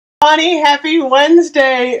Bonnie, happy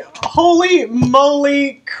Wednesday. Holy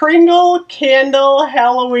moly, Kringle candle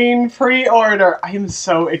Halloween pre-order. I am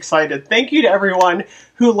so excited. Thank you to everyone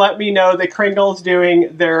who let me know that Kringle's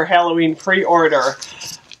doing their Halloween pre-order.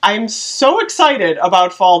 I'm so excited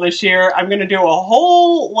about fall this year. I'm going to do a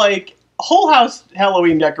whole house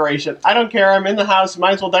Halloween decoration. I don't care. I'm in the house.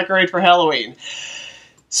 Might as well decorate for Halloween.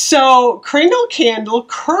 So Kringle Candle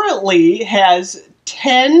currently has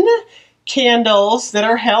 10 candles that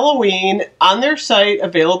are Halloween on their site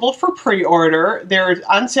available for pre-order. They're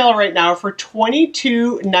on sale right now for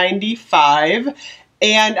 $22.95.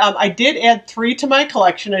 And I did add 3 to my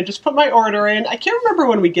collection. I just put my order in. I can't remember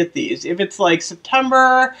when we get these. If it's like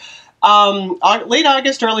September, late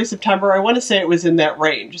August, early September, I want to say it was in that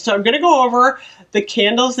range. So I'm going to go over the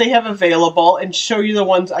candles they have available and show you the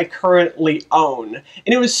ones I currently own.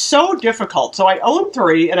 And it was so difficult. So I own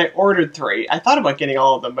 3 and I ordered 3. I thought about getting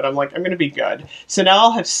all of them, but I'm like, I'm going to be good. So now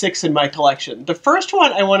I'll have 6 in my collection. The first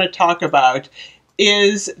one I want to talk about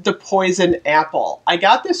is the Poison Apple. I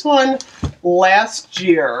got this one last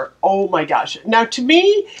year. Oh my gosh. Now to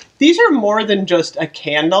me, these are more than just a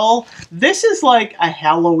candle. This is like a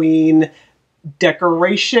Halloween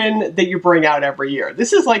decoration that you bring out every year.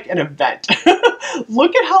 This is like an event.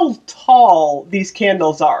 Look at how tall these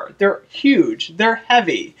candles are. They're huge. They're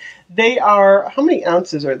heavy. They are, how many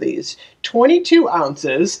ounces are these? 22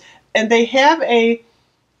 ounces. And they have a,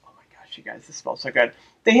 oh my gosh, you guys, this smells so good.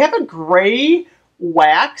 They have a gray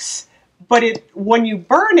wax, but when you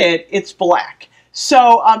burn it, it's black.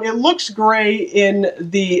 So it looks gray in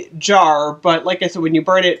the jar, but like I said, when you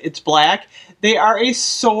burn it, it's black. They are a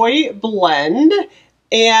soy blend,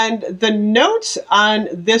 and the notes on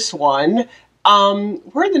this one,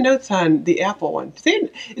 where are the notes on the apple one?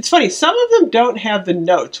 It's funny, some of them don't have the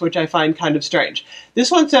notes, which I find kind of strange.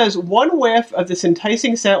 This one says, one whiff of this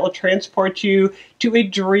enticing scent will transport you to a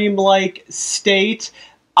dreamlike state.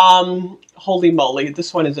 Holy moly,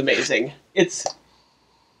 this one is amazing. It's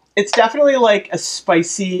definitely like a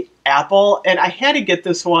spicy apple, and I had to get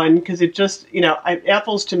this one because it just,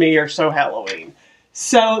 apples to me are so Halloween.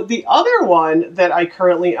 So the other one that I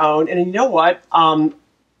currently own, and you know what?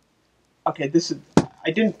 Okay, it's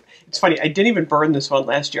funny, I didn't even burn this one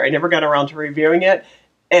last year. I never got around to reviewing it,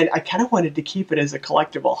 and I kind of wanted to keep it as a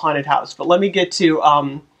collectible haunted house. But let me get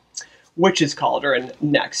to Witch's Cauldron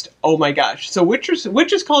next. Oh my gosh. So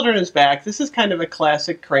Witch's Cauldron is back. This is kind of a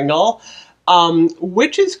classic Kringle.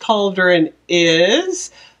 Witch's Cauldron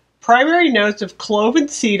is primary notes of clove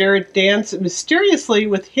and cedar dance mysteriously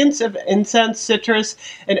with hints of incense, citrus,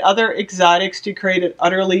 and other exotics to create an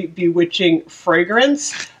utterly bewitching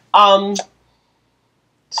fragrance. This one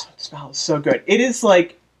smells so good. It is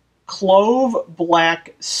like clove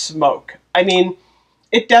black smoke. I mean,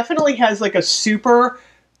 it definitely has like a super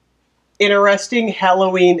interesting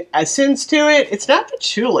Halloween essence to it. It's not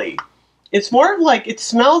patchouli. It's more of like, it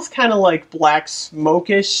smells kind of like black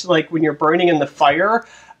smokish, like when you're burning in the fire,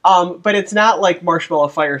 but it's not like Marshmallow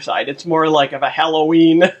Fireside. It's more like of a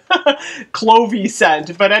Halloween clovey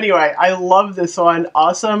scent. But anyway, I love this one.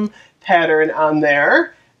 Awesome pattern on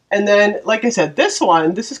there. And then, like I said, this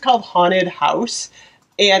is called Haunted House.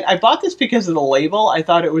 And I bought this because of the label. I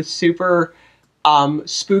thought it was super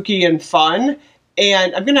spooky and fun.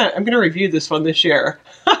 And I'm gonna review this one this year.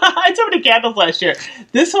 I had so many candles last year.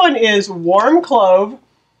 This one is warm clove,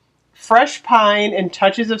 fresh pine, and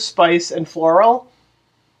touches of spice and floral.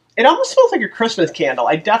 It almost smells like a Christmas candle.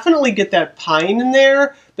 I definitely get that pine in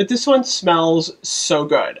there, but this one smells so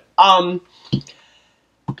good. Let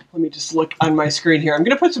me just look on my screen here. I'm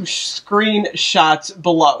gonna put some screenshots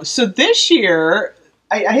below. So this year,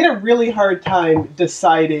 I had a really hard time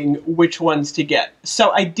deciding which ones to get.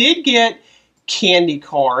 So I did get candy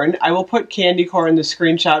corn. I will put candy corn in the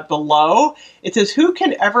screenshot below. It says, who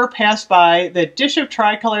can ever pass by the dish of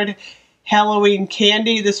tricolored Halloween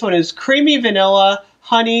candy? This one is creamy vanilla,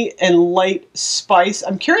 honey, and light spice.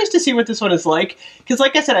 I'm curious to see what this one is like, because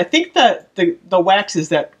like I said, I think that the wax is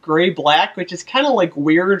that gray black, which is kind of like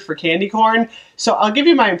weird for candy corn. So I'll give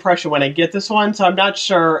you my impression when I get this one. So I'm not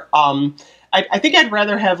sure. I think I'd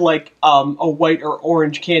rather have like a white or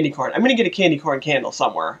orange candy corn. I'm going to get a candy corn candle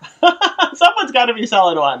somewhere. Someone's got to be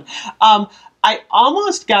selling one. I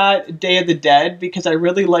almost got Day of the Dead because I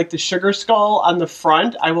really like the sugar skull on the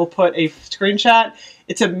front. I will put a screenshot.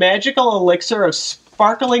 It's a magical elixir of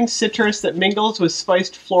sparkling citrus that mingles with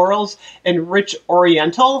spiced florals and rich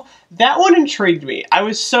oriental. That one intrigued me. I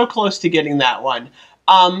was so close to getting that one.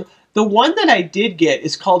 The one that I did get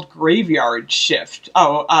is called Graveyard Shift.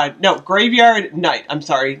 No, Graveyard Night. I'm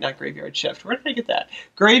sorry, not Graveyard Shift. Where did I get that?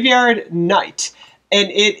 Graveyard Night. And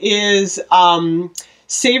it is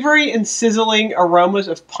Savory and sizzling aromas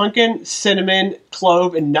of pumpkin, cinnamon,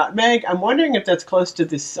 clove, and nutmeg. I'm wondering if that's close to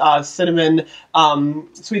this cinnamon,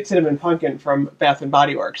 sweet cinnamon pumpkin from Bath and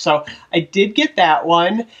Body Works. So I did get that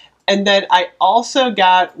one. And then I also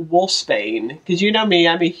got Wolfsbane, because you know me,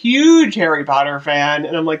 I'm a huge Harry Potter fan,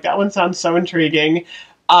 and I'm like, that one sounds so intriguing.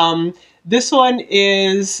 This one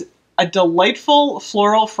is a delightful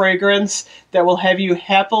floral fragrance that will have you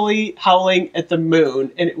happily howling at the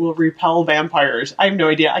moon, and it will repel vampires. I have no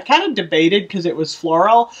idea. I kind of debated because it was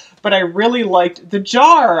floral, but I really liked the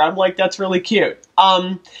jar. I'm like, that's really cute.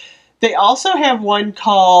 They also have one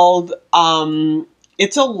called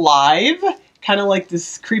It's Alive, kind of like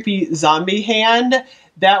this creepy zombie hand.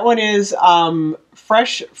 That one is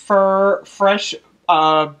fresh fir, fresh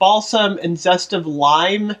balsam, and zest of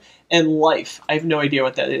lime and life. I have no idea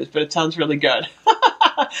what that is, but it sounds really good.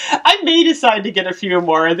 I may decide to get a few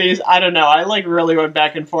more of these. I don't know. I like really went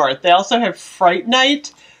back and forth. They also have Fright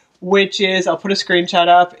Night, which is, I'll put a screenshot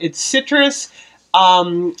up. It's citrus,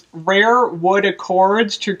 rare wood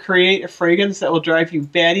accords to create a fragrance that will drive you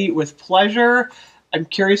batty with pleasure. I'm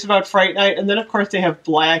curious about Fright Night. And then, of course, they have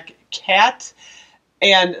Black Cat.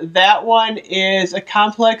 And that one is a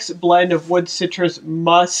complex blend of wood, citrus,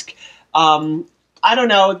 musk. I don't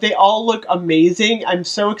know. They all look amazing. I'm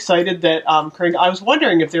so excited that Kringle, I was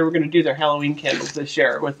wondering if they were going to do their Halloween candles this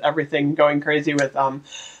year with everything going crazy with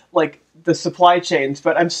like the supply chains.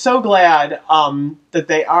 But I'm so glad that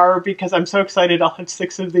they are, because I'm so excited. I'll have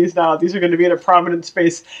 6 of these now. These are going to be in a prominent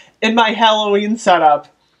space in my Halloween setup.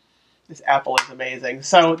 This apple is amazing.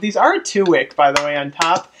 So these are a 2-wick, by the way, on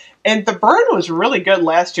top. And the burn was really good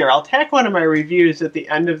last year. I'll tack one of my reviews at the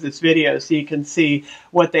end of this video so you can see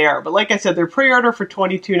what they are. But like I said, they're pre-order for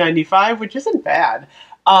 $22.95, which isn't bad.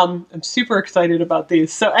 I'm super excited about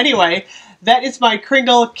these. So anyway, that is my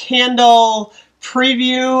Kringle candle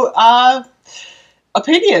preview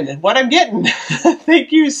opinion, what I'm getting.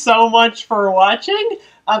 Thank you so much for watching.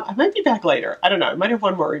 I might be back later. I don't know. I might have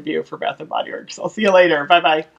one more review for Bath & Body Works. I'll see you later. Bye-bye.